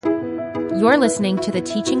You're listening to the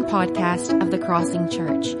teaching podcast of The Crossing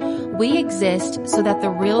Church. We exist so that the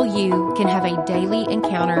real you can have a daily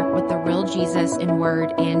encounter with the real Jesus in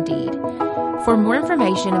word and deed. For more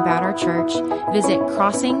information about our church, visit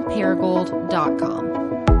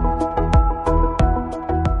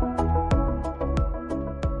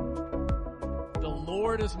crossingparagould.com. The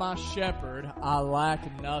Lord is my shepherd, I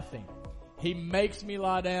lack nothing. He makes me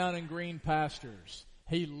lie down in green pastures.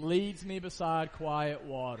 He leads me beside quiet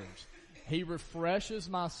waters. He refreshes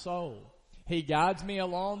my soul. He guides me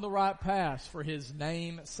along the right path for His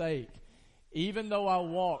name's sake. Even though I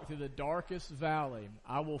walk through the darkest valley,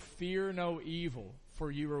 I will fear no evil, for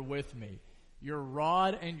You are with me. Your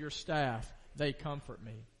rod and Your staff, they comfort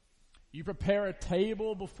me. You prepare a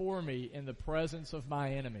table before me in the presence of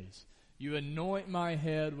my enemies. You anoint my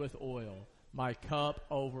head with oil. My cup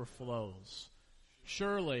overflows.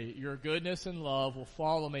 Surely Your goodness and love will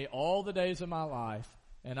follow me all the days of my life,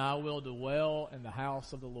 and I will dwell in the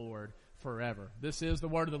house of the Lord forever. This is the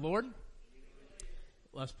word of the Lord.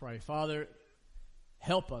 Let's pray. Father,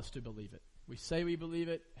 help us to believe it. We say we believe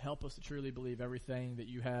it. Help us to truly believe everything that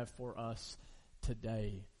You have for us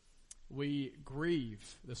today. We grieve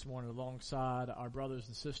this morning alongside our brothers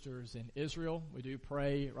and sisters in Israel. We do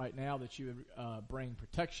pray right now that You would bring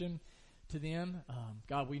protection to them.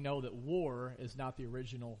 God, we know that war is not the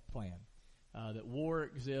original plan. That war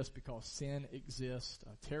exists because sin exists.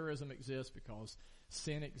 Terrorism exists because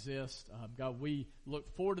sin exists. God, we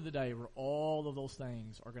look forward to the day where all of those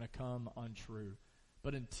things are going to come untrue.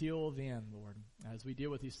 But until then, Lord, as we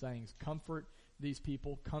deal with these things, comfort these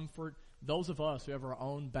people, comfort those of us who have our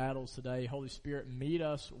own battles today. Holy Spirit, meet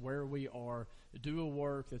us where we are. Do a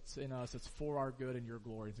work that's in us that's for our good and Your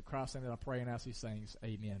glory. It's in Christ's name that I pray and ask these things.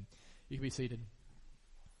 Amen. You can be seated.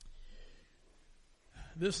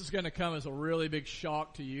 This is going to come as a really big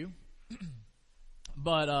shock to you.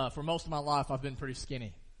 But for most of my life, I've been pretty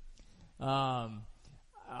skinny. I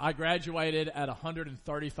graduated at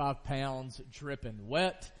 135 pounds, dripping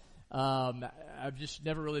wet. I've just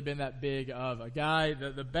never really been that big of a guy.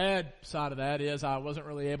 The bad side of that is I wasn't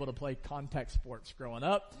really able to play contact sports growing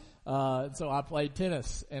up. So I played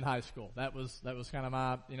tennis in high school. That was kind of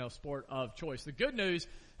my, sport of choice. The good news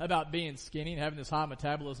about being skinny and having this high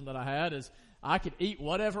metabolism that I had is I could eat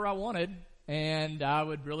whatever I wanted and I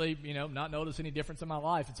would really, not notice any difference in my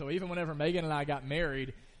life. And so even whenever Megan and I got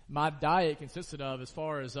married, my diet consisted of, as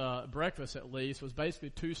far as breakfast at least, was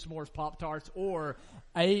basically 2 s'mores Pop-Tarts or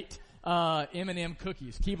 8 M&M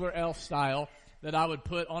cookies, Keebler Elf style, that I would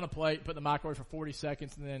put on a plate, put in the microwave for 40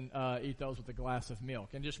 seconds, and then eat those with a glass of milk.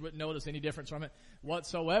 And just wouldn't notice any difference from it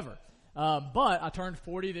whatsoever. But I turned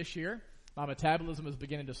 40 this year. My metabolism is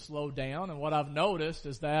beginning to slow down, and what I've noticed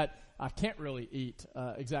is that I can't really eat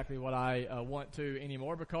exactly what I want to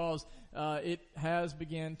anymore because it has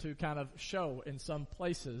begun to kind of show in some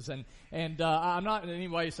places. And I'm not in any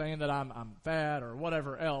way saying that I'm fat or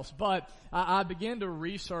whatever else, but I began to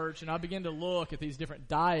research and I began to look at these different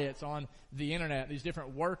diets on the internet, these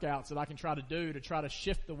different workouts that I can try to do to try to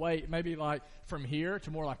shift the weight, maybe like from here to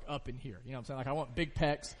more like up in here. You know what I'm saying? Like I want big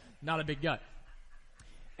pecs, not a big gut.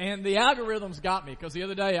 And the algorithms got me because the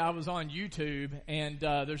other day I was on YouTube and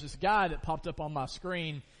there's this guy that popped up on my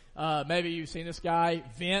screen. Maybe you've seen this guy,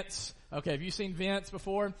 Vince. Okay, have you seen Vince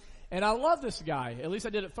before? And I love this guy. At least I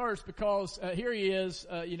did at first because here he is.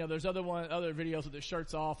 There's other videos with his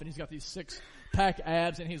shirts off and he's got these 6-pack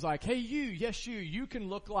abs and he's like, hey, you can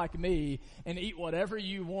look like me and eat whatever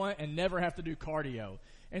you want and never have to do cardio.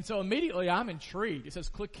 And so immediately I'm intrigued. It says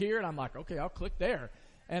click here and I'm like, okay, I'll click there.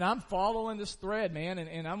 And I'm following this thread, man,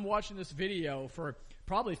 and I'm watching this video for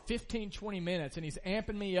probably 15, 20 minutes, and he's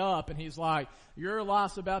amping me up, and he's like, your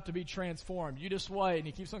life's about to be transformed. You just wait. And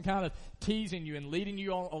he keeps on kind of teasing you and leading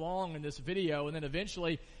you along in this video, and then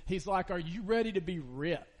eventually he's like, are you ready to be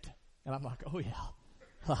ripped? And I'm like, oh,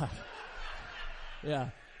 yeah.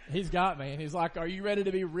 Yeah, he's got me. And he's like, are you ready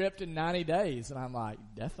to be ripped in 90 days? And I'm like,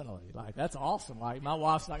 definitely. Like, that's awesome. Like, my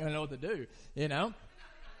wife's not going to know what to do,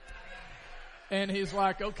 And he's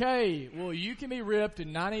like, okay, well, you can be ripped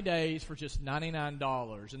in 90 days for just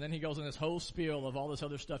 $99. And then he goes in this whole spiel of all this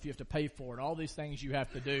other stuff you have to pay for and all these things you have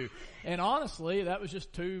to do. And honestly, that was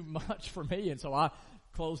just too much for me. And so I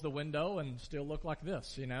closed the window and still look like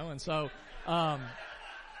this, And so, all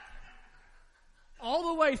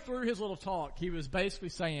the way through his little talk, he was basically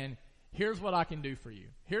saying, here's what I can do for you.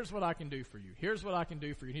 Here's what I can do for you. Here's what I can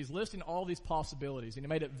do for you. And he's listing all these possibilities. And he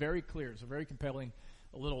made it very clear. It's a very compelling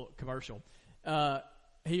little commercial.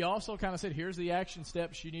 He also kind of said, here's the action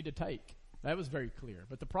steps you need to take. That was very clear.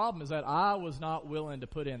 But the problem is that I was not willing to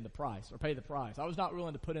put in the price or pay the price. I was not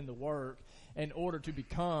willing to put in the work in order to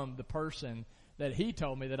become the person that he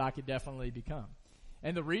told me that I could definitely become.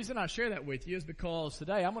 And the reason I share that with you is because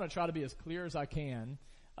today I'm going to try to be as clear as I can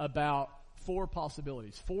about 4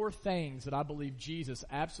 possibilities, 4 things that I believe Jesus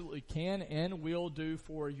absolutely can and will do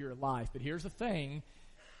for your life. But here's the thing,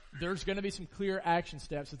 there's going to be some clear action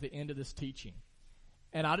steps at the end of this teaching.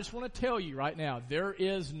 And I just want to tell you right now, there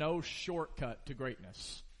is no shortcut to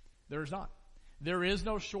greatness. There's not. There is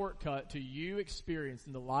no shortcut to you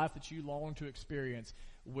experiencing the life that you long to experience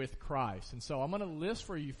with Christ. And so I'm going to list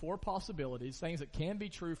for you 4 possibilities, things that can be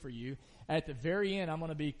true for you. At the very end, I'm going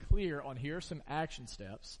to be clear on here's some action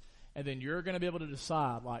steps. And then you're going to be able to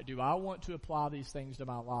decide, like, do I want to apply these things to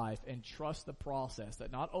my life and trust the process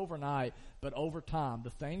that not overnight, but over time, the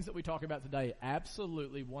things that we talk about today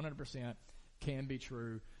absolutely 100% can be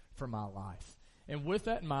true for my life. And with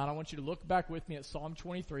that in mind, I want you to look back with me at Psalm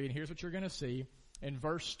 23, and here's what you're going to see. In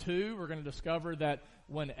verse 2, we're going to discover that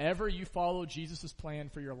whenever you follow Jesus' plan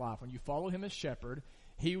for your life, when you follow him as shepherd,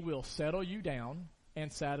 he will settle you down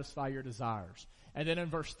and satisfy your desires. And then in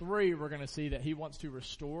verse 3, we're going to see that he wants to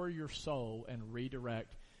restore your soul and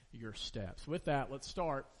redirect your steps. With that, let's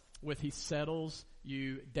start with he settles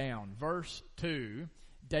you down. Verse 2,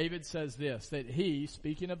 David says this, that he,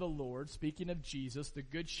 speaking of the Lord, speaking of Jesus, the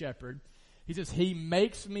good shepherd, he says, he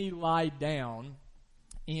makes me lie down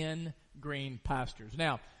in green pastures.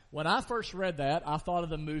 Now, when I first read that, I thought of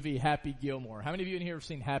the movie Happy Gilmore. How many of you in here have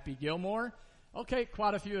seen Happy Gilmore? Okay,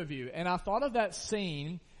 quite a few of you. And I thought of that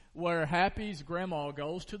scene where Happy's grandma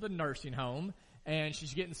goes to the nursing home and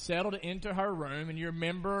she's getting settled into her room. And you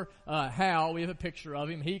remember Hal, we have a picture of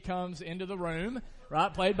him. He comes into the room,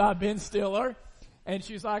 right, played by Ben Stiller. And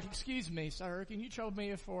she's like, excuse me, sir, can you trouble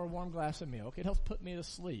me for a warm glass of milk? It helps put me to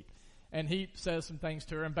sleep. And he says some things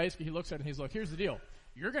to her, and basically he looks at her and he's like, here's the deal.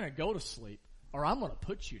 You're going to go to sleep, or I'm going to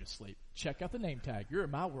put you to sleep. Check out the name tag. You're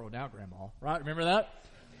in my world now, Grandma. Right? Remember that?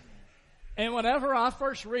 And whenever I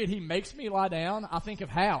first read, he makes me lie down, I think of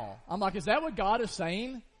Hal. I'm like, is that what God is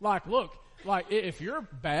saying? Like, look, like, if you're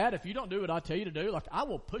bad, if you don't do what I tell you to do, like, I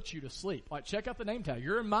will put you to sleep. Like, check out the name tag.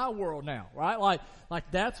 You're in my world now, right?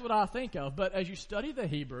 Like that's what I think of. But as you study the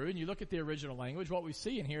Hebrew and you look at the original language, what we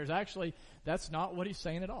see in here is actually, that's not what he's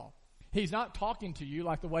saying at all. He's not talking to you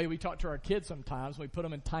like the way we talk to our kids sometimes when we put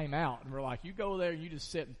them in time out and we're like, you go there and you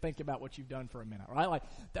just sit and think about what you've done for a minute, right? Like,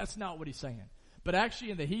 that's not what he's saying. But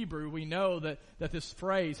actually in the Hebrew, we know that this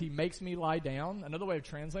phrase, he makes me lie down, another way of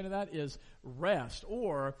translating that is rest,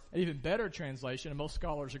 or an even better translation, and most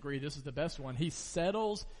scholars agree this is the best one, he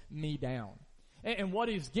settles me down. And what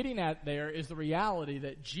he's getting at there is the reality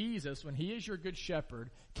that Jesus, when he is your good shepherd,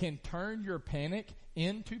 can turn your panic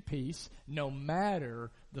into peace no matter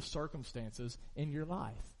the circumstances in your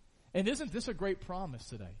life. And isn't this a great promise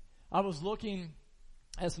today? I was looking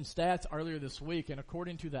at some stats earlier this week, and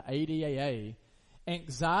according to the ADAA,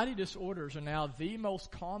 anxiety disorders are now the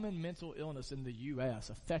most common mental illness in the U.S.,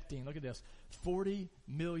 affecting, look at this, 40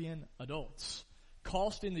 million adults,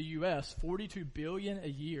 costing the U.S. $42 billion a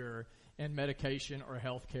year in medication or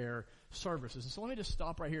healthcare services. And so let me just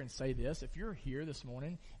stop right here and say this. If you're here this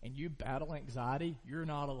morning and you battle anxiety, you're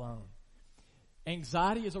not alone.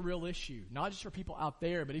 Anxiety is a real issue, not just for people out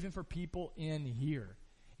there, but even for people in here.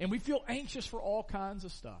 And we feel anxious for all kinds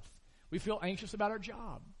of stuff. We feel anxious about our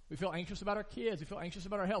job. We feel anxious about our kids. We feel anxious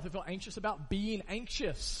about our health. We feel anxious about being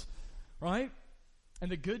anxious, right?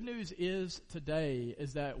 And the good news is today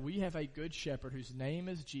is that we have a good shepherd whose name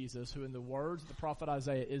is Jesus, who in the words of the prophet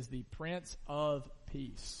Isaiah is the Prince of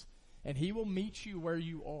Peace. And he will meet you where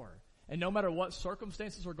you are. And no matter what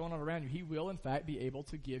circumstances are going on around you, he will in fact be able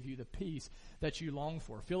to give you the peace that you long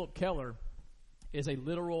for. Philip Keller is a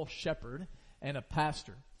literal shepherd and a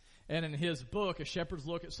pastor. And in his book, A Shepherd's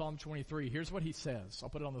Look at Psalm 23, here's what he says. I'll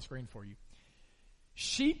put it on the screen for you.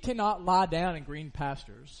 Sheep cannot lie down in green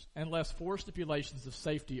pastures unless 4 stipulations of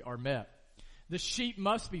safety are met. The sheep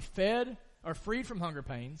must be fed or freed from hunger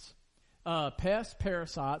pains, pests,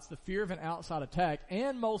 parasites, the fear of an outside attack,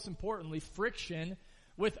 and most importantly, friction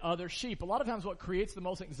with other sheep. A lot of times what creates the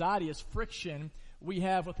most anxiety is friction we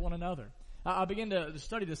have with one another. I began to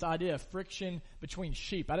study this idea of friction between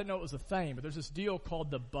sheep. I didn't know it was a thing, but there's this deal called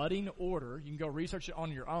the budding order. You can go research it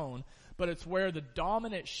on your own, but it's where the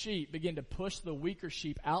dominant sheep begin to push the weaker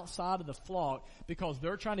sheep outside of the flock because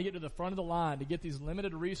they're trying to get to the front of the line to get these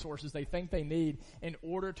limited resources they think they need in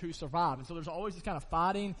order to survive. And so there's always this kind of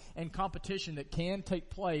fighting and competition that can take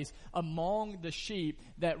place among the sheep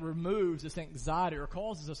that removes this anxiety or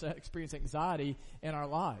causes us to experience anxiety in our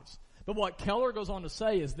lives. But what Keller goes on to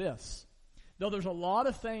say is this. Though there's a lot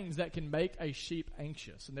of things that can make a sheep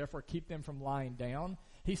anxious and therefore keep them from lying down,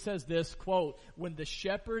 he says this, quote, when the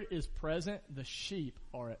shepherd is present, the sheep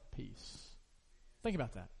are at peace. Think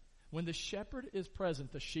about that. When the shepherd is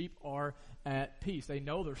present, the sheep are at peace. They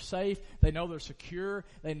know they're safe. They know they're secure.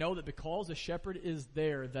 They know that because the shepherd is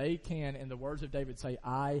there, they can, in the words of David, say,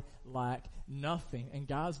 I lack nothing. And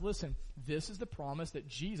guys, listen, this is the promise that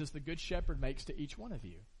Jesus, the good shepherd, makes to each one of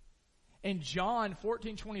you. In John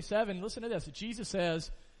 14:27, listen to this. Jesus says,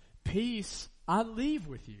 peace I leave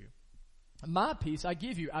with you. My peace I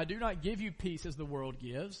give you. I do not give you peace as the world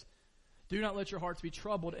gives. Do not let your hearts be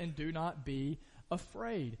troubled, and do not be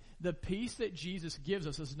afraid. The peace that Jesus gives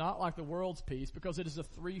us is not like the world's peace, because it is a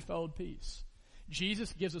threefold peace.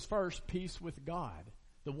 Jesus gives us first peace with God,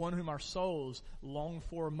 the one whom our souls long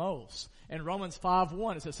for most. In Romans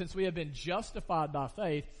 5:1, it says, since we have been justified by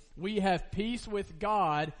faith, we have peace with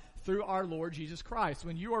God through our Lord Jesus Christ.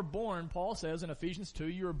 When you are born, Paul says in Ephesians 2,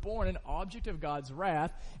 you are born an object of God's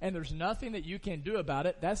wrath, and there's nothing that you can do about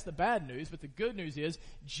it. That's the bad news, but the good news is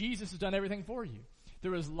Jesus has done everything for you.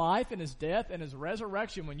 Through his life and his death and his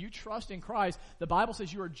resurrection, when you trust in Christ, the Bible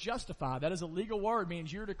says you are justified. That is a legal word,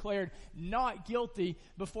 means you're declared not guilty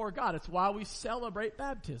before God. It's why we celebrate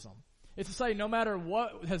baptism. It's to say no matter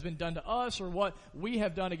what has been done to us or what we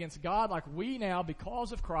have done against God, like we now,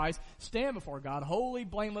 because of Christ, stand before God, holy,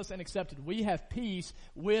 blameless, and accepted. We have peace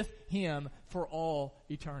with him for all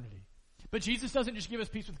eternity. But Jesus doesn't just give us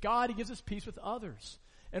peace with God, he gives us peace with others.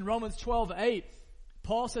 In Romans 12:8,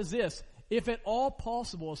 Paul says this, if at all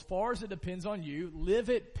possible, as far as it depends on you, live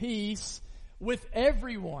at peace with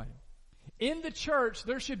everyone. In the church,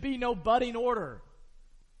 there should be no budding order.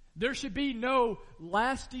 There should be no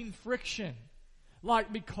lasting friction.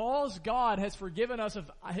 Like, because God has forgiven us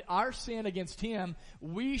of our sin against him,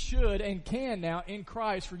 we should and can now in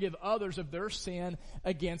Christ forgive others of their sin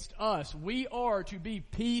against us. We are to be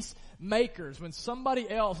peacemakers. When somebody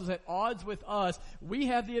else is at odds with us, we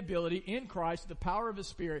have the ability in Christ, the power of his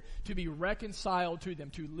Spirit, to be reconciled to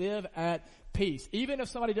them, to live at peace. Even if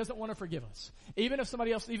somebody doesn't want to forgive us, even if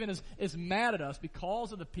somebody else even is mad at us,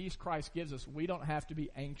 because of the peace Christ gives us, we don't have to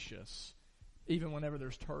be anxious, even whenever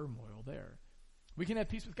there's turmoil there. We can have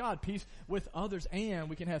peace with God, peace with others, and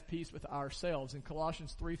we can have peace with ourselves. In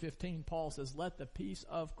Colossians 3:15, Paul says, let the peace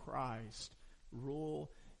of Christ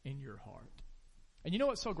rule in your heart. And you know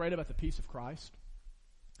what's so great about the peace of Christ?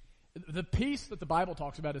 The peace that the Bible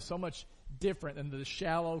talks about is so much different than the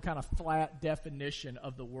shallow, kind of flat definition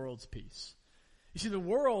of the world's peace. You see, the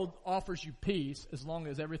world offers you peace as long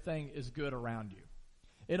as everything is good around you.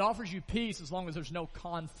 It offers you peace as long as there's no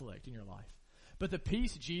conflict in your life. But the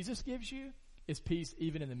peace Jesus gives you is peace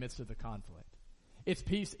even in the midst of the conflict. It's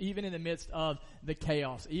peace even in the midst of the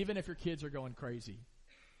chaos, even if your kids are going crazy,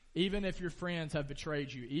 even if your friends have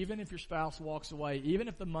betrayed you, even if your spouse walks away, even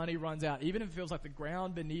if the money runs out, even if it feels like the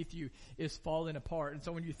ground beneath you is falling apart. And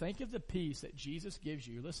so when you think of the peace that Jesus gives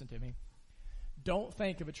you, listen to me, don't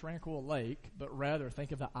think of a tranquil lake, but rather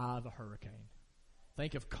think of the eye of a hurricane.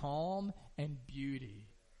 Think of calm and beauty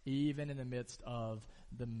even in the midst of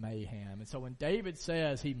the mayhem. And so when David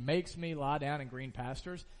says he makes me lie down in green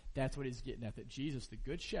pastures, that's what he's getting at, that Jesus, the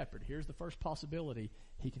good shepherd, here's the first possibility,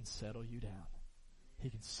 he can settle you down. He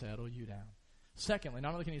can settle you down. Secondly,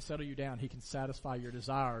 not only can he settle you down, he can satisfy your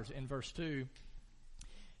desires. In verse 2,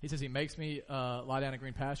 he says he makes me lie down in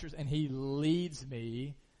green pastures, and he leads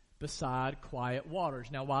me beside quiet waters.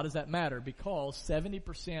 Now, why does that matter? Because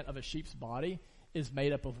 70% of a sheep's body is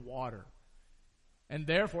made up of water. And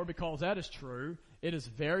therefore, because that is true, it is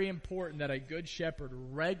very important that a good shepherd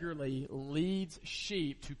regularly leads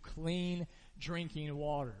sheep to clean drinking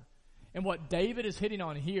water. And what David is hitting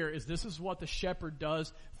on here is this is what the shepherd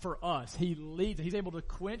does for us. He leads, he's able to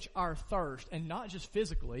quench our thirst, and not just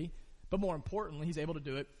physically, but more importantly, he's able to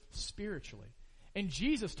do it spiritually. And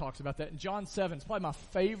Jesus talks about that in John 7. It's probably my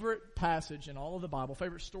favorite passage in all of the Bible,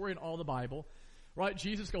 favorite story in all the Bible. Right?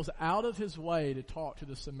 Jesus goes out of his way to talk to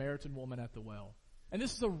the Samaritan woman at the well. And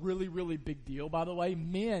this is a really, really big deal, by the way.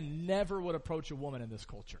 Men never would approach a woman in this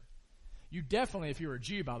culture. You definitely, if you were a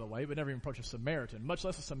Jew, by the way, would never even approach a Samaritan, much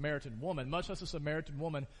less a Samaritan woman, much less a Samaritan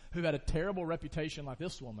woman who had a terrible reputation like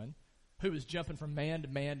this woman, who was jumping from man to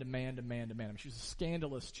man to man to man to man. I mean, she was a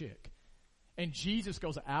scandalous chick. And Jesus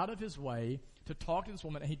goes out of his way to talk to this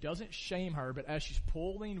woman, and he doesn't shame her, but as she's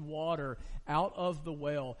pulling water out of the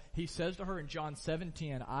well, he says to her in John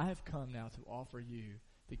 7:10, I have come now to offer you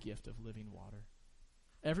the gift of living water.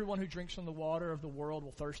 Everyone who drinks from the water of the world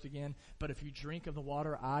will thirst again, but if you drink of the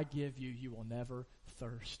water I give you, you will never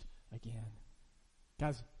thirst again.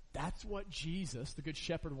 Guys, that's what Jesus, the Good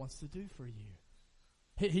Shepherd, wants to do for you.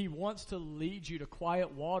 He wants to lead you to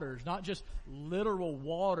quiet waters, not just literal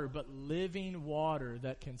water, but living water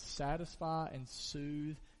that can satisfy and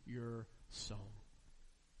soothe your soul.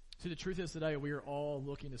 See, the truth is today we are all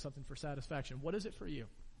looking to something for satisfaction. What is it for you?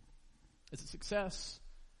 Is it success?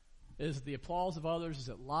 Is it the applause of others? Is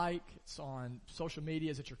it it's on social media?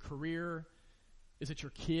 Is it your career? Is it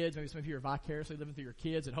your kids? Maybe some of you are vicariously living through your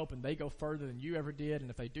kids and hoping they go further than you ever did. And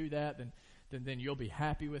if they do that, then you'll be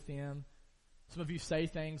happy with them. Some of you say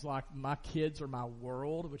things like, my kids are my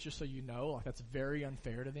world, which, just so you know, like, that's very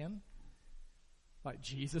unfair to them. Like,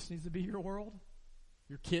 Jesus needs to be your world.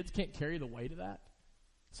 Your kids can't carry the weight of that.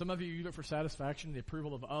 Some of you look for satisfaction in the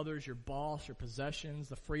approval of others, your boss, your possessions,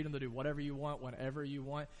 the freedom to do whatever you want, whenever you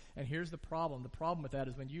want. And here's the problem. The problem with that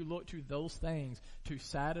is when you look to those things to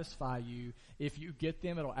satisfy you, if you get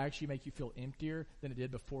them, it'll actually make you feel emptier than it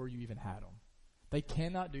did before you even had them. They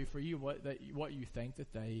cannot do for you what you think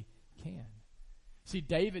that they can. See,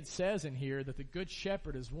 David says in here that the good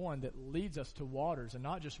shepherd is one that leads us to waters, and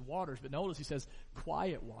not just waters, but notice he says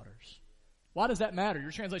quiet waters. Why does that matter?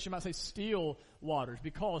 Your translation might say still waters,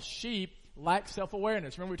 because sheep lack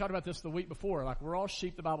self-awareness. Remember, we talked about this the week before. Like, we're all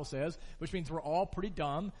sheep, the Bible says, which means we're all pretty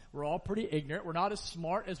dumb. We're all pretty ignorant. We're not as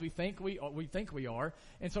smart as we think we are.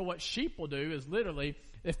 And so what sheep will do is literally,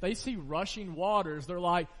 if they see rushing waters, they're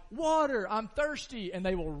like, water, I'm thirsty. And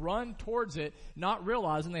they will run towards it, not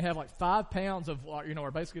realizing they have like 5 pounds of,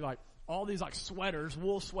 or basically like all these like sweaters,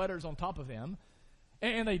 wool sweaters on top of them.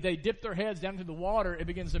 And they dip their heads down into the water. It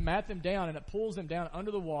begins to mat them down, and it pulls them down under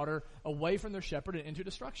the water, away from their shepherd and into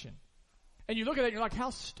destruction. And you look at that and you're like, how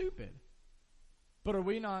stupid. But are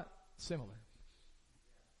we not similar?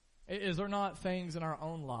 Is there not things in our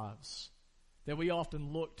own lives that we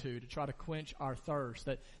often look to try to quench our thirst,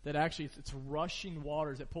 that actually it's rushing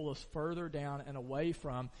waters that pull us further down and away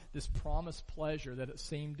from this promised pleasure that it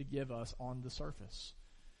seemed to give us on the surface?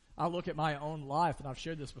 I look at my own life, and I've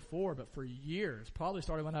shared this before, but for years, probably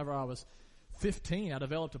starting whenever I was 15, I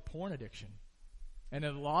developed a porn addiction. And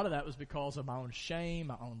a lot of that was because of my own shame,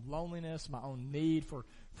 my own loneliness, my own need for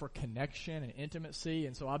connection and intimacy.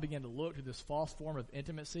 And so I began to look to this false form of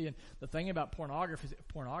intimacy. And the thing about pornography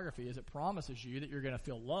is it promises you that you're going to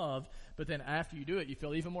feel love, but then after you do it, you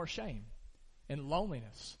feel even more shame and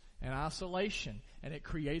loneliness and isolation. And it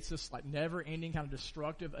creates this like never-ending kind of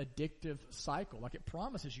destructive, addictive cycle. Like, it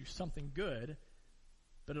promises you something good,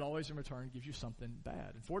 but it always in return gives you something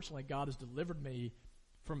bad. Unfortunately, God has delivered me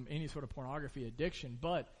from any sort of pornography addiction,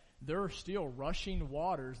 but there are still rushing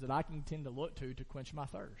waters that I can tend to look to quench my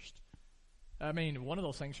thirst. I mean, one of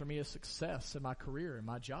those things for me is success in my career, in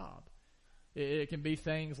my job. It can be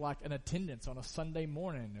things like an attendance on a Sunday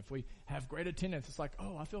morning. If we have great attendance, it's like,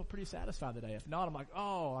 oh, I feel pretty satisfied today. If not, I'm like,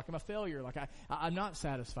 oh, like I'm a failure. Like I'm not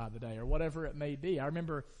satisfied today, or whatever it may be. I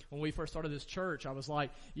remember when we first started this church, I was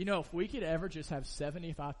like, if we could ever just have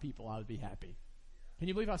 75 people, I would be happy. Can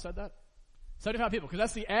you believe I said that? 75 people, because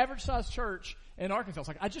that's the average size church in Arkansas. It's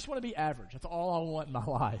like, I just want to be average. That's all I want in my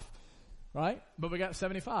life, right? But we got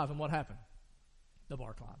 75, and what happened? The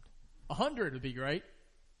bar climbed. 100 would be great.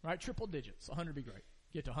 Right? Triple digits. 100 would be great.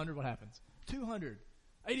 Get to 100, what happens? 200.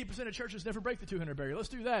 80% of churches never break the 200 barrier. Let's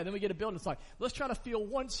do that. Then we get a building. It's like, let's try to fill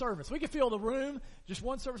one service. We can fill the room, just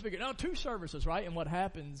one service. We get, no, 2 services, right? And what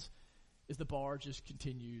happens is the bar just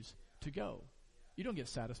continues to go. You don't get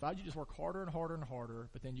satisfied. You just work harder and harder and harder,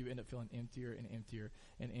 but then you end up feeling emptier and emptier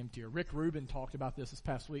and emptier. Rick Rubin talked about this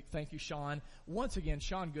past week. Thank you, Sean. Once again,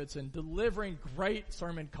 Sean Goodson, delivering great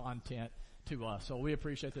sermon content to us. So we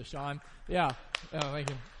appreciate this, Sean. Yeah. Thank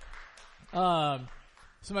you.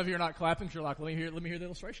 Some of you are not clapping because you're like, let me hear the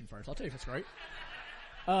illustration first. I'll tell you if it's great.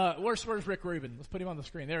 Where's Rick Rubin? Let's put him on the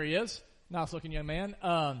screen. There he is. Nice looking young man.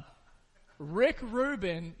 Rick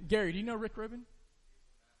Rubin. Gary, do you know Rick Rubin?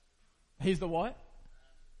 He's the what?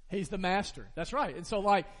 He's the master. That's right. And so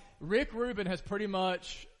like Rick Rubin has pretty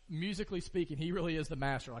much, musically speaking, he really is the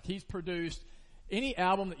master. Like, he's produced any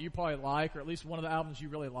album that you probably like, or at least one of the albums you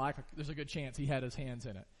really like, there's a good chance he had his hands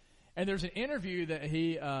in it. And there's an interview that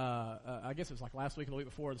he, I guess it was like last week or the week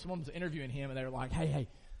before, someone was interviewing him, and they were like, hey,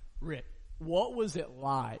 Rick, what was it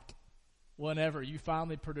like whenever you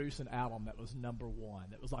finally produced an album that was number 1,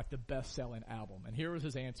 that was like the best-selling album? And here was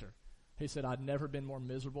his answer. He said, I'd never been more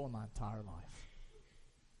miserable in my entire life.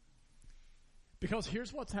 Because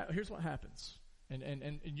here's what happens.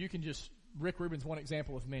 And you can just, Rick Rubin's one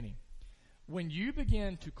example of many. When you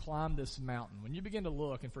begin to climb this mountain, when you begin to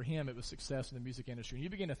look, and for him it was success in the music industry, and you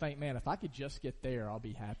begin to think, man, if I could just get there, I'll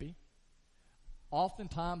be happy.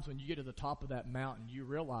 Oftentimes when you get to the top of that mountain, you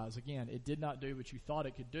realize, again, it did not do what you thought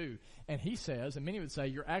it could do. And he says, and many would say,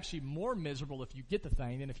 you're actually more miserable if you get the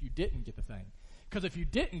thing than if you didn't get the thing. Because if you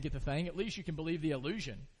didn't get the thing, at least you can believe the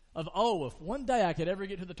illusion of, oh, if one day I could ever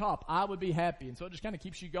get to the top, I would be happy. And so it just kind of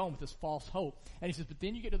keeps you going with this false hope. And he says, but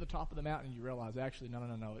then you get to the top of the mountain and you realize, actually, no,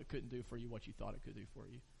 it couldn't do for you what you thought it could do for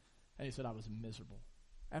you. And he said, I was miserable.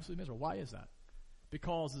 Absolutely miserable. Why is that?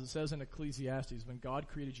 Because, as it says in Ecclesiastes, when God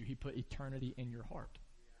created you, he put eternity in your heart.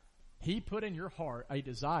 He put in your heart a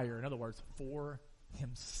desire, in other words, for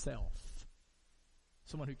himself.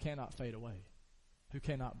 Someone who cannot fade away, who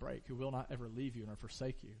cannot break, who will not ever leave you nor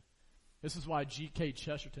forsake you. This is why G.K.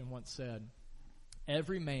 Chesterton once said,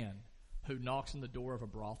 every man who knocks on the door of a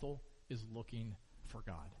brothel is looking for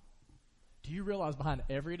God. Do you realize behind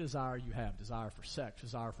every desire you have, desire for sex,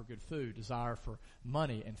 desire for good food, desire for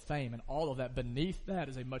money and fame and all of that, beneath that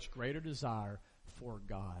is a much greater desire for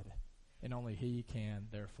God. And only he can,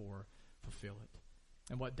 therefore, fulfill it.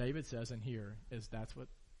 And what David says in here is that's what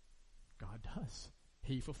God does.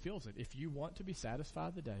 He fulfills it. If you want to be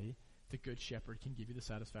satisfied today, the Good Shepherd can give you the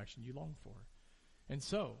satisfaction you long for. And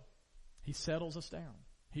so, he settles us down.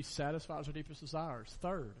 He satisfies our deepest desires.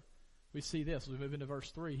 Third, we see this as we move into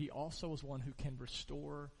verse 3. He also is one who can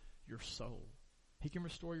restore your soul. He can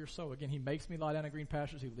restore your soul. Again, he makes me lie down in green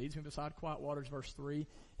pastures. He leads me beside quiet waters. Verse 3,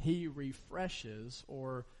 he refreshes,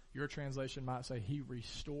 or your translation might say, he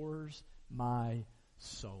restores my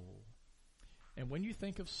soul. And when you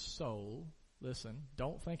think of soul, listen,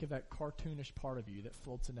 don't think of that cartoonish part of you that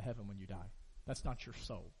floats into heaven when you die. That's not your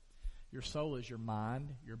soul. Your soul is your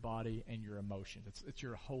mind, your body, and your emotions. It's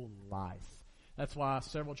your whole life. That's why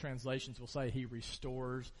several translations will say, he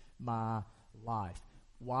restores my life.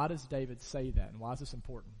 Why does David say that, and why is this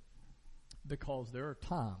important? Because there are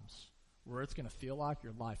times where it's going to feel like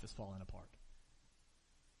your life is falling apart.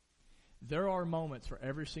 There are moments for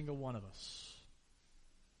every single one of us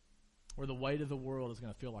where the weight of the world is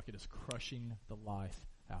going to feel like it is crushing the life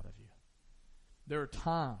out of you. There are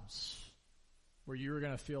times where you're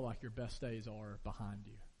going to feel like your best days are behind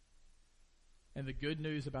you. And the good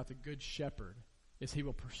news about the Good Shepherd is he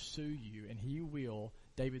will pursue you, and he will,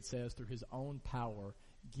 David says, through his own power,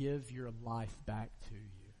 give your life back to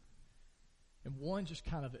you. And one just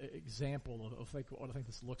kind of example of what I think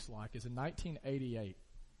this looks like is in 1988,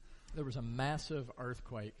 there was a massive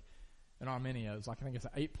earthquake in Armenia. It was like, I think it's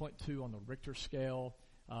an 8.2 on the Richter scale.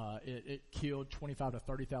 It killed 25 to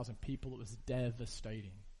 30,000 people. It was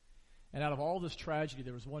devastating. And out of all this tragedy,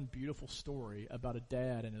 there was one beautiful story about a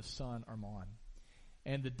dad and his son, Armand.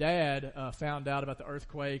 And the dad found out about the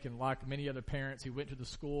earthquake, and like many other parents, he went to the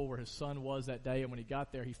school where his son was that day, and when he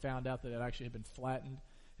got there, he found out that it actually had been flattened.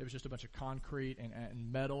 It was just a bunch of concrete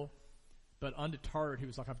and metal. But undeterred, he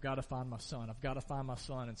was like, I've got to find my son. I've got to find my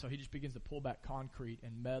son. And so he just begins to pull back concrete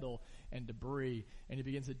and metal and debris. And he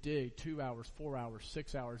begins to dig 2 hours, 4 hours,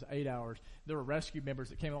 6 hours, 8 hours. There were rescue members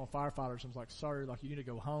that came on, firefighters, and was like, sorry, like, you need to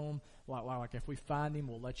go home. Like if we find him,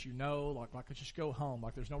 we'll let you know. Like just go home.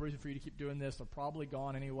 Like, there's no reason for you to keep doing this. They're probably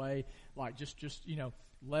gone anyway. Like, just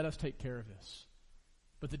let us take care of this.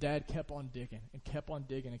 But the dad kept on digging and kept on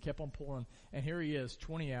digging and kept on pulling. And here he is,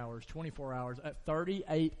 20 hours, 24 hours, at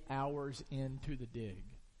 38 hours into the dig.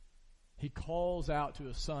 He calls out to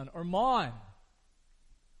his son, Armand!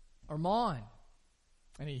 Armand!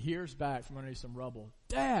 And he hears back from underneath some rubble,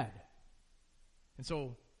 Dad! And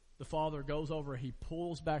so the father goes over, he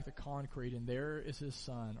pulls back the concrete, and there is his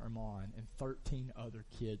son, Armand, and 13 other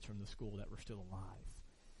kids from the school that were still alive.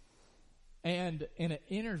 And in an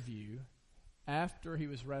interview, after he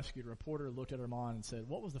was rescued, a reporter looked at Armand and said,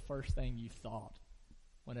 what was the first thing you thought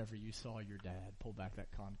whenever you saw your dad pull back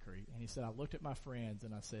that concrete? And he said, I looked at my friends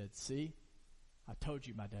and I said, see, I told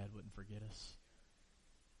you my dad wouldn't forget us.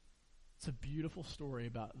 It's a beautiful story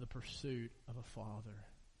about the pursuit of a father,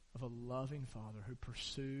 of a loving father who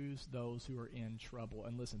pursues those who are in trouble.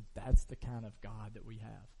 And listen, that's the kind of God that we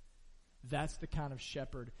have. That's the kind of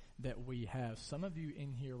shepherd that we have. Some of you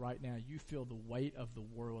in here right now, you feel the weight of the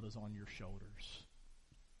world is on your shoulders.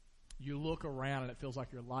 You look around and it feels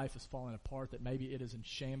like your life is falling apart, that maybe it is in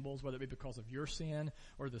shambles, whether it be because of your sin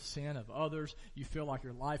or the sin of others. You feel like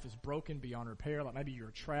your life is broken beyond repair, like maybe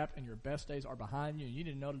you're trapped and your best days are behind you. And you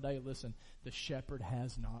need to know today, listen, the shepherd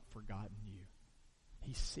has not forgotten you.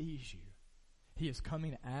 He sees you. He is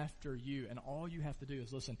coming after you, and all you have to do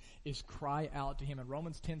is cry out to him. In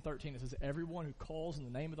Romans 10:13, it says, everyone who calls in the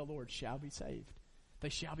name of the Lord shall be saved. They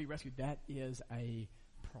shall be rescued. That is a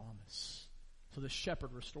promise. So the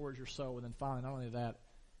shepherd restores your soul, and then finally, not only that,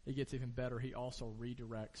 it gets even better. He also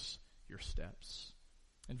redirects your steps.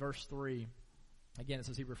 In verse 3, again, it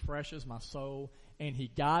says, he refreshes my soul, and he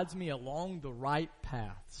guides me along the right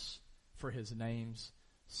paths for his name's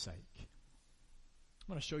sake. I'm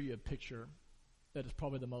going to show you a picture that is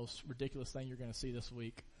probably the most ridiculous thing you're going to see this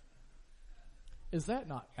week. Is that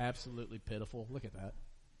not absolutely pitiful? Look at that.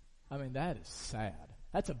 I mean, that is sad.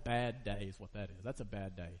 That's a bad day is what that is. That's a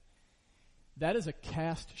bad day. That is a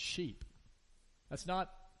cast sheep. That's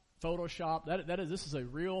not Photoshop. This is a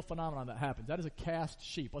real phenomenon that happens. That is a cast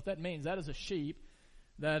sheep. What that means, that is a sheep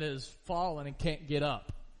that is fallen and can't get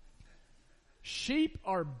up. Sheep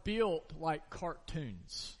are built like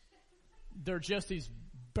cartoons. They're just these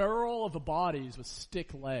barrel of bodies with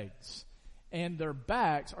stick legs. And their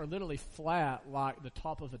backs are literally flat like the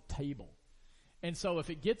top of a table. And so if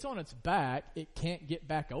it gets on its back, it can't get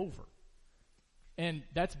back over. And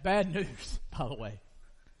that's bad news, by the way,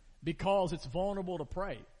 because it's vulnerable to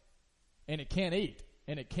prey. And it can't eat.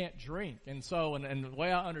 And it can't drink. And so, and the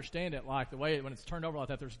way I understand it, like the way when it's turned over like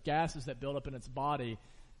that, there's gases that build up in its body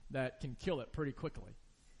that can kill it pretty quickly.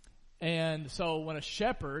 And so when a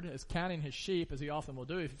shepherd is counting his sheep, as he often will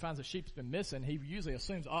do, if he finds a sheep's been missing, he usually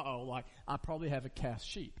assumes, like I probably have a cast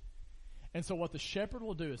sheep. And so what the shepherd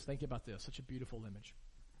will do is, think about this, such a beautiful image.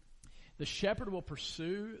 The shepherd will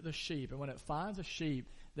pursue the sheep, and when it finds a sheep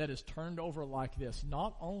that is turned over like this,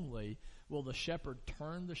 not only will the shepherd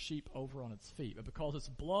turn the sheep over on its feet, but because its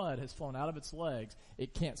blood has flown out of its legs,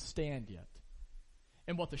 it can't stand yet.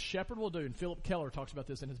 And what the shepherd will do, and Philip Keller talks about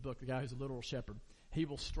this in his book, the guy who's a literal shepherd, he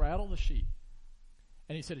will straddle the sheep.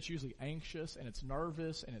 And he said it's usually anxious, and it's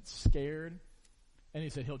nervous, and it's scared. And he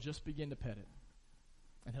said he'll just begin to pet it.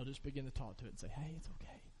 And he'll just begin to talk to it and say, hey, it's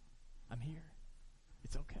okay. I'm here.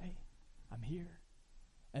 It's okay. I'm here.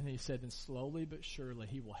 And then he said, then slowly but surely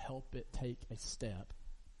he will help it take a step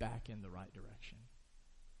back in the right direction.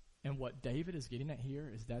 And what David is getting at here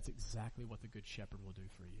is that's exactly what the Good Shepherd will do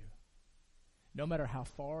for you. No matter how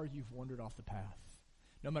far you've wandered off the path,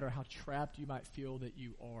 no matter how trapped you might feel that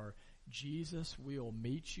you are, Jesus will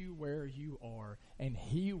meet you where you are, and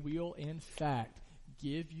he will, in fact,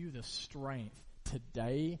 give you the strength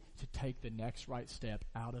today to take the next right step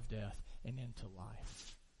out of death and into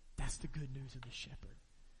life. That's the good news of the shepherd.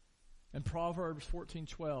 In Proverbs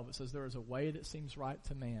 14:12, it says, there is a way that seems right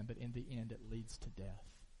to man, but in the end it leads to death.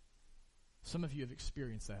 Some of you have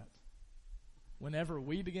experienced that. Whenever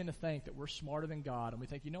we begin to think that we're smarter than God, and we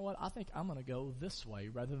think, you know what, I think I'm going to go this way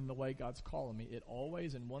rather than the way God's calling me, it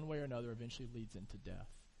always, in one way or another, eventually leads into death.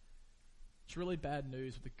 It's really bad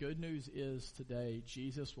news, but the good news is today,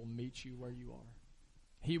 Jesus will meet you where you are.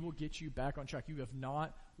 He will get you back on track. You have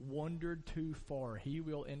not wandered too far. He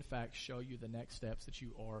will, in fact, show you the next steps that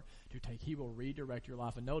you are to take. He will redirect your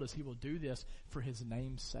life. And notice, he will do this for his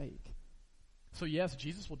name's sake. So yes,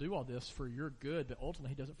 Jesus will do all this for your good, but ultimately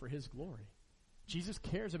he does it for his glory. Jesus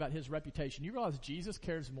cares about his reputation. You realize Jesus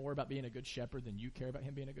cares more about being a good shepherd than you care about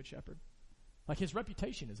him being a good shepherd? Like his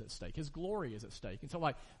reputation is at stake. His glory is at stake. And so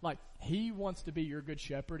like he wants to be your good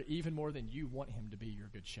shepherd even more than you want him to be your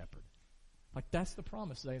good shepherd. Like that's the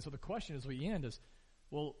promise today. And so the question as we end is,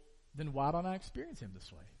 well, then why don't I experience him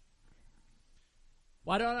this way?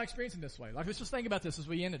 Why don't I experience him this way? Like let's just think about this as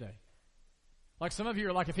we end today. Like some of you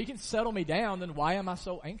are like, if he can settle me down, then why am I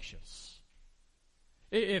so anxious?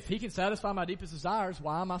 If he can satisfy my deepest desires,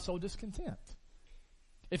 why am I so discontent?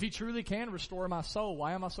 If he truly can restore my soul,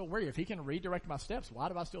 why am I so worried? If he can redirect my steps, why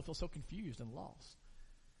do I still feel so confused and lost?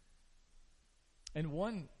 And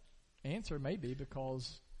one answer may be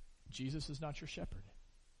because Jesus is not your shepherd.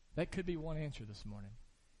 That could be one answer this morning.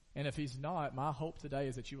 And if he's not, my hope today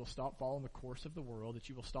is that you will stop following the course of the world, that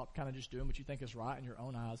you will stop kind of just doing what you think is right in your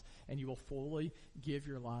own eyes, and you will fully give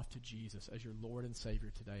your life to Jesus as your Lord and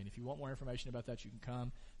Savior today. And if you want more information about that, you can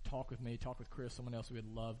come, talk with me, talk with Chris, someone else who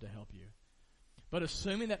would love to help you. But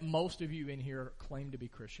assuming that most of you in here claim to be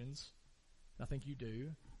Christians, I think you do,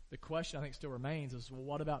 the question I think still remains is, well,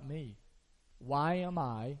 what about me? Why am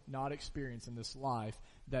I not experiencing this life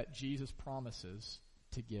that Jesus promises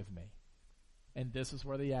to give me? And this is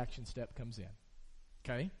where the action step comes in.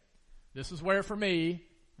 Okay? This is where, for me,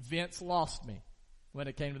 Vince lost me when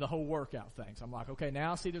it came to the whole workout thing. So I'm like, okay,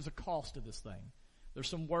 now I see there's a cost to this thing. There's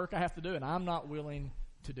some work I have to do, and I'm not willing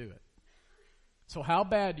to do it. So how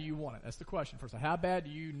bad do you want it? That's the question first. How bad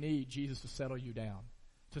do you need Jesus to settle you down,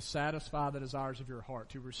 to satisfy the desires of your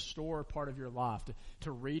heart, to restore part of your life,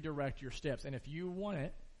 to redirect your steps? And if you want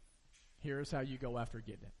it, here's how you go after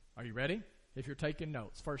getting it. Are you ready? If you're taking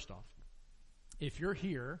notes, first off, if you're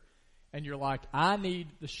here and you're like, I need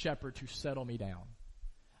the shepherd to settle me down.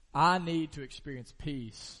 I need to experience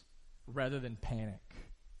peace rather than panic.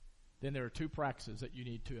 Then there are two practices that you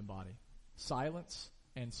need to embody: silence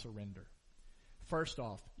and surrender. First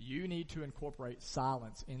off, you need to incorporate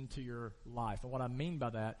silence into your life. And what I mean by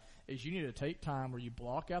that is you need to take time where you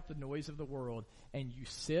block out the noise of the world and you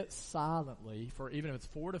sit silently for, even if it's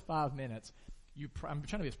 4 to 5 minutes, I'm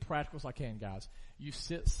trying to be as practical as I can, guys. You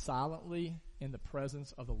sit silently in the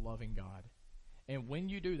presence of the loving God. And when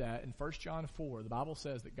you do that, in 1 John 4, the Bible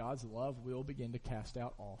says that God's love will begin to cast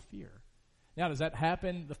out all fear. Now, does that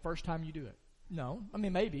happen the first time you do it? No. I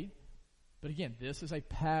mean, maybe. But again, this is a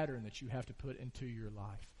pattern that you have to put into your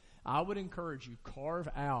life. I would encourage you, carve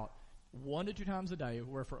out 1 to 2 times a day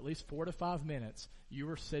where for at least 4 to 5 minutes you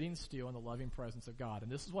are sitting still in the loving presence of God.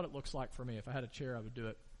 And this is what it looks like for me. If I had a chair, I would do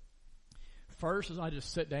it. First is I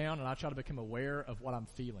just sit down and I try to become aware of what I'm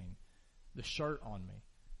feeling. The shirt on me,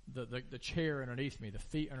 the chair underneath me, the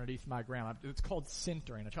feet underneath my ground. It's called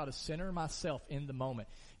centering. I try to center myself in the moment.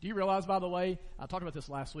 Do you realize, by the way, I talked about this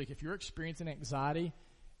last week, if you're experiencing anxiety,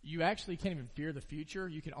 you actually can't even fear the future.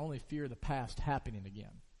 You can only fear the past happening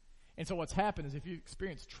again. And so what's happened is if you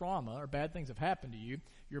experience trauma or bad things have happened to you,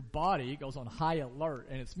 your body goes on high alert,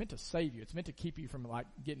 and it's meant to save you. It's meant to keep you from like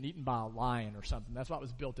getting eaten by a lion or something. That's what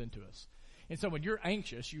was built into us. And so when you're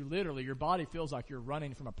anxious, your body feels like you're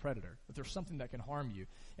running from a predator, that there's something that can harm you.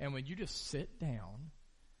 And when you just sit down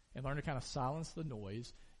and learn to kind of silence the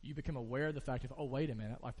noise, you become aware of the fact of, oh, wait a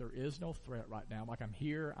minute, like there is no threat right now. Like I'm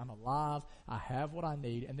here, I'm alive, I have what I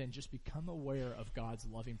need, and then just become aware of God's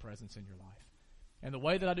loving presence in your life. And the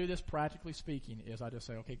way that I do this, practically speaking, is I just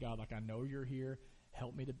say, okay, God, like I know you're here.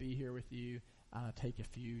 Help me to be here with you. I take a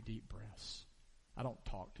few deep breaths. I don't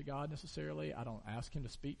talk to God necessarily. I don't ask him to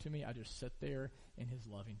speak to me. I just sit there in his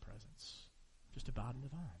loving presence. Just abide in the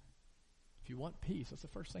vine. If you want peace, that's the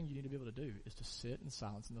first thing you need to be able to do, is to sit in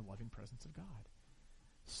silence in the loving presence of God.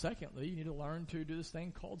 Secondly, you need to learn to do this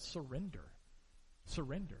thing called surrender.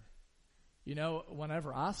 Surrender. You know,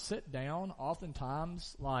 whenever I sit down,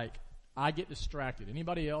 oftentimes, like, I get distracted.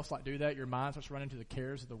 Anybody else like do that? Your mind starts running to the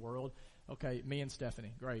cares of the world. Okay, me and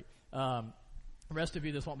Stephanie, great. The rest of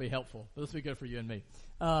you, this won't be helpful, but this will be good for you and me.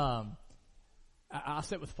 I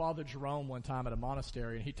sat with Father Jerome one time at a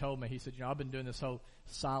monastery, and he told me, he said, I've been doing this whole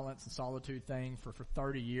silence and solitude thing for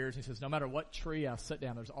 30 years. He says, no matter what tree I sit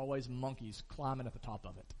down, there's always monkeys climbing at the top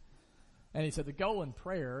of it. And he said, the goal in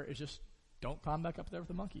prayer is just don't climb back up there with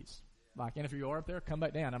the monkeys. Like, and if you are up there, come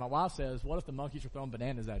back down. And my wife says, what if the monkeys are throwing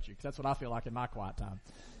bananas at you? Because that's what I feel like in my quiet time,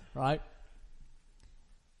 right?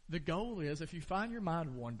 The goal is, if you find your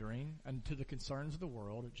mind wandering and to the concerns of the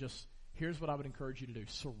world, just here's what I would encourage you to do.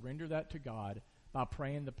 Surrender that to God by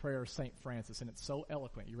praying the prayer of St. Francis. And it's so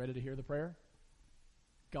eloquent. You ready to hear the prayer?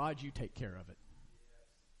 God, you take care of it.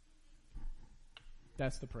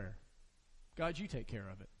 That's the prayer. God, you take care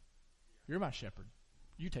of it. You're my shepherd.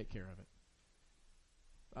 You take care of it.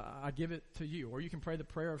 I give it to you. Or you can pray the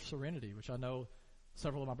prayer of serenity, which I know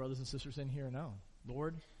several of my brothers and sisters in here know.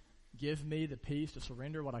 Lord, give me the peace to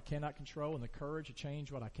surrender what I cannot control and the courage to change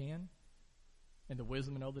what I can, and the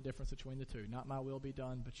wisdom to know the difference between the two. Not my will be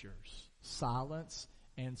done, but yours. Silence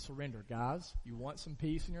and surrender. Guys, you want some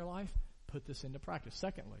peace in your life? Put this into practice.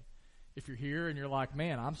 Secondly, if you're here and you're like,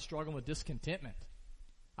 man, I'm struggling with discontentment.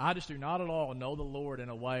 I just do not at all know the Lord in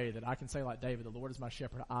a way that I can say like David, the Lord is my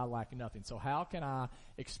shepherd, I lack nothing. So how can I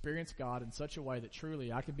experience God in such a way that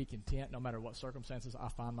truly I can be content no matter what circumstances I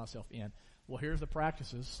find myself in? Well, here's the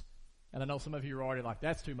practices. And I know some of you are already like,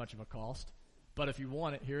 that's too much of a cost. But if you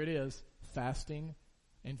want it, here it is. Fasting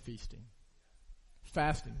and feasting.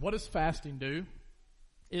 Fasting. What does fasting do?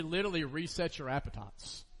 It literally resets your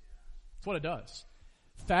appetites. That's what it does.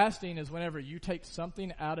 Fasting is whenever you take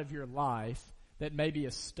something out of your life that maybe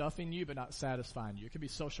is stuffing you but not satisfying you. It could be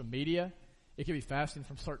social media. It could be fasting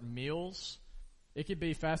from certain meals. It could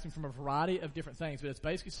be fasting from a variety of different things. But it's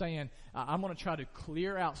basically saying, I'm going to try to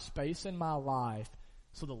clear out space in my life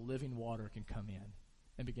so the living water can come in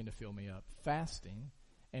and begin to fill me up. Fasting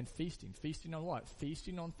and feasting. Feasting on what?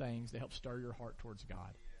 Feasting on things that help stir your heart towards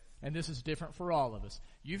God. And this is different for all of us.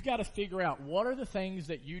 You've got to figure out what are the things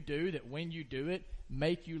that you do that when you do it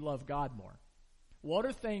make you love God more. What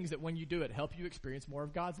are things that when you do it help you experience more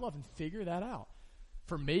of God's love? And figure that out.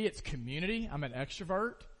 For me, it's community. I'm an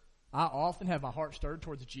extrovert. I often have my heart stirred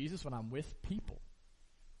towards Jesus when I'm with people.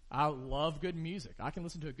 I love good music. I can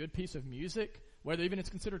listen to a good piece of music, whether even it's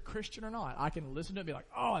considered Christian or not. I can listen to it and be like,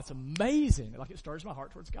 oh, it's amazing. Like it stirs my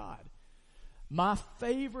heart towards God. My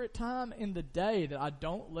favorite time in the day that I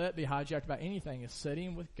don't let be hijacked by anything is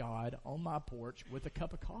sitting with God on my porch with a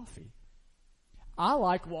cup of coffee. I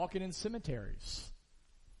like walking in cemeteries.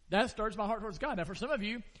 That stirs my heart towards God. Now, for some of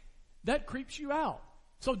you, that creeps you out.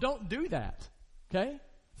 So don't do that, okay?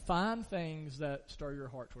 Find things that stir your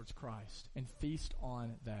heart towards Christ and feast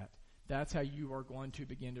on that. That's how you are going to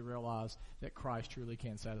begin to realize that Christ truly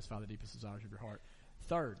can satisfy the deepest desires of your heart.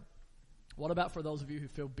 Third, what about for those of you who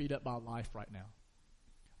feel beat up by life right now?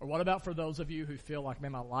 Or what about for those of you who feel like,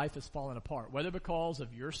 man, my life is falling apart, whether because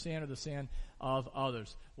of your sin or the sin of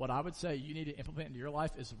others? What I would say you need to implement into your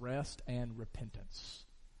life is rest and repentance.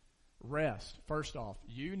 Rest. First off,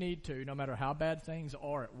 you need to, no matter how bad things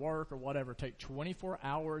are at work or whatever, take 24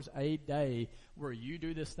 hours a day where you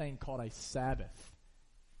do this thing called a Sabbath.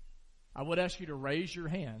 I would ask you to raise your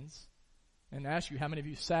hands and ask you how many of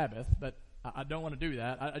you Sabbath, but I don't want to do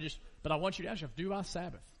that. But I want you to ask yourself, do I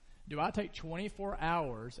Sabbath? Do I take 24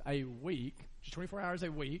 hours a week, just 24 hours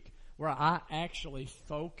a week, where I actually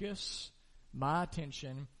focus my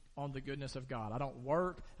attention on the goodness of God? I don't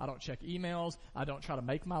work. I don't check emails. I don't try to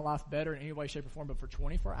make my life better in any way, shape, or form. But for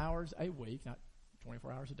 24 hours a week, not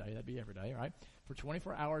 24 hours a day, that'd be every day, right? For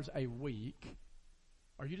 24 hours a week,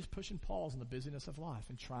 are you just pushing pause on the busyness of life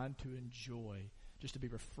and trying to enjoy, just to be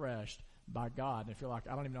refreshed by God? And if you're like,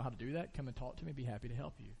 I don't even know how to do that, come and talk to me. Be happy to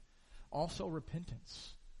help you. Also,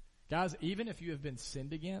 repentance. Guys, even if you have been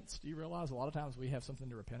sinned against, do you realize a lot of times we have something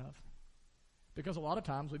to repent of? Because a lot of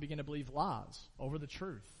times we begin to believe lies over the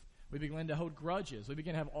truth. We begin to hold grudges. We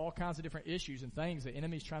begin to have all kinds of different issues and things the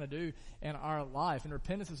enemy's trying to do in our life. And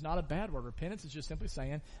repentance is not a bad word. Repentance is just simply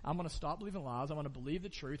saying, I'm going to stop believing lies. I'm going to believe the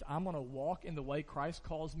truth. I'm going to walk in the way Christ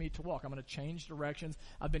calls me to walk. I'm going to change directions.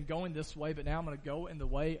 I've been going this way, but now I'm going to go in the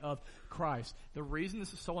way of Christ. The reason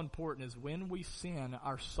this is so important is when we sin,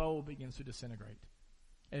 our soul begins to disintegrate.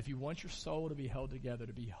 And if you want your soul to be held together,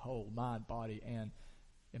 to be whole, mind, body, and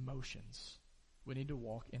emotions, we need to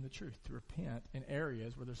walk in the truth, to repent in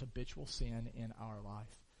areas where there's habitual sin in our life.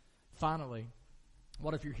 Finally,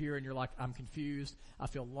 what if you're here and you're like, I'm confused, I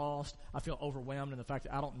feel lost, I feel overwhelmed in the fact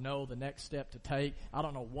that I don't know the next step to take, I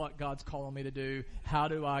don't know what God's calling me to do, how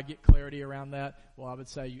do I get clarity around that? Well, I would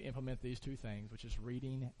say you implement these two things, which is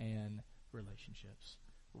reading and relationships.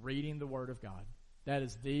 Reading the Word of God. That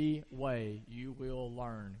is the way you will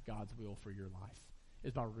learn God's will for your life,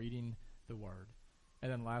 is by reading the Word.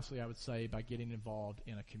 And then lastly, I would say by getting involved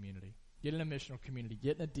in a community. Get in a missional community.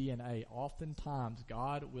 Get in a DNA. Oftentimes,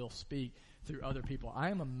 God will speak through other people. I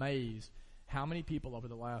am amazed how many people over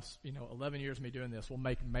the last 11 years of me doing this will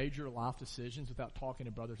make major life decisions without talking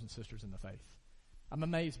to brothers and sisters in the faith. I'm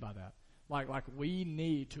amazed by that. Like we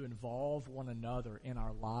need to involve one another in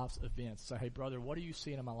our life's events. Say, hey, brother, what are you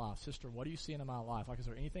seeing in my life? Sister, what are you seeing in my life? Like, is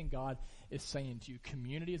there anything God is saying to you?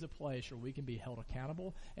 Community is a place where we can be held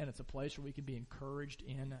accountable, and it's a place where we can be encouraged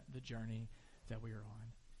in the journey that we are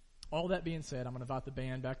on. All that being said, I'm going to invite the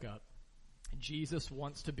band back up. Jesus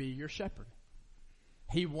wants to be your shepherd.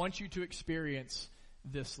 He wants you to experience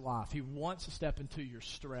this life. He wants to step into your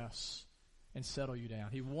stress and settle you down.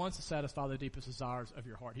 He wants to satisfy the deepest desires of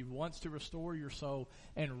your heart. He wants to restore your soul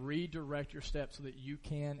and redirect your steps so that you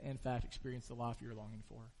can, in fact, experience the life you're longing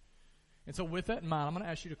for. And so with that in mind, I'm going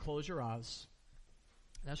to ask you to close your eyes.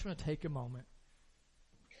 And I just want to take a moment.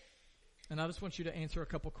 And I just want you to answer a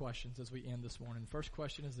couple questions as we end this morning. First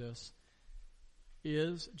question is this.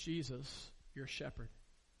 Is Jesus your shepherd?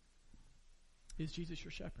 Is Jesus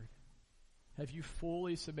your shepherd? Have you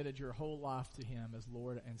fully submitted your whole life to Him as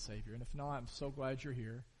Lord and Savior? And if not, I'm so glad you're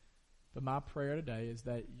here. But my prayer today is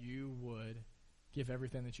that you would give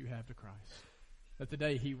everything that you have to Christ. That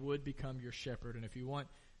today He would become your shepherd. And if you want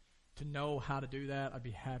to know how to do that, I'd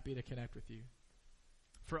be happy to connect with you.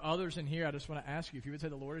 For others in here, I just want to ask you, if you would say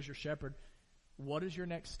the Lord is your shepherd, what is your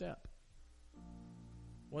next step?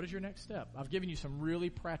 What is your next step? I've given you some really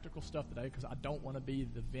practical stuff today because I don't want to be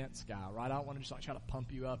the Vince guy, right? I don't want to just try to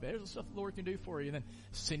pump you up. There's the stuff the Lord can do for you and then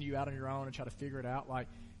send you out on your own and try to figure it out. Like,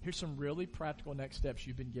 here's some really practical next steps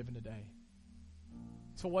you've been given today.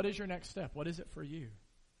 So what is your next step? What is it for you?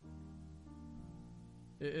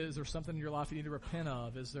 Is there something in your life you need to repent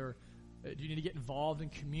of? Do you need to get involved in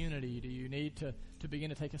community? Do you need to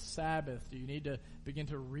begin to take a Sabbath? Do you need to begin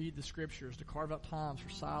to read the Scriptures, to carve out times for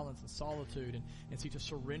silence and solitude and seek to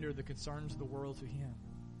surrender the concerns of the world to Him?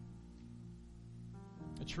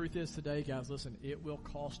 The truth is today, guys, listen, it will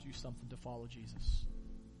cost you something to follow Jesus.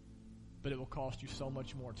 But it will cost you so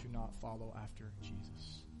much more to not follow after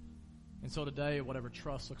Jesus. And so today, whatever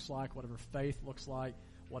trust looks like, whatever faith looks like,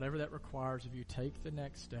 whatever that requires of you, take the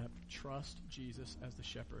next step. Trust Jesus as the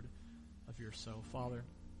shepherd of your soul. Father,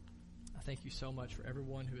 I thank you so much for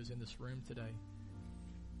everyone who is in this room today.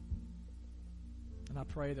 And I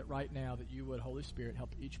pray that right now that you would, Holy Spirit,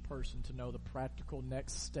 help each person to know the practical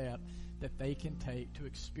next step that they can take to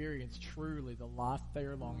experience truly the life they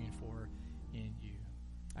are longing for in you.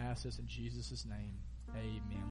 I ask this in Jesus' name. Amen.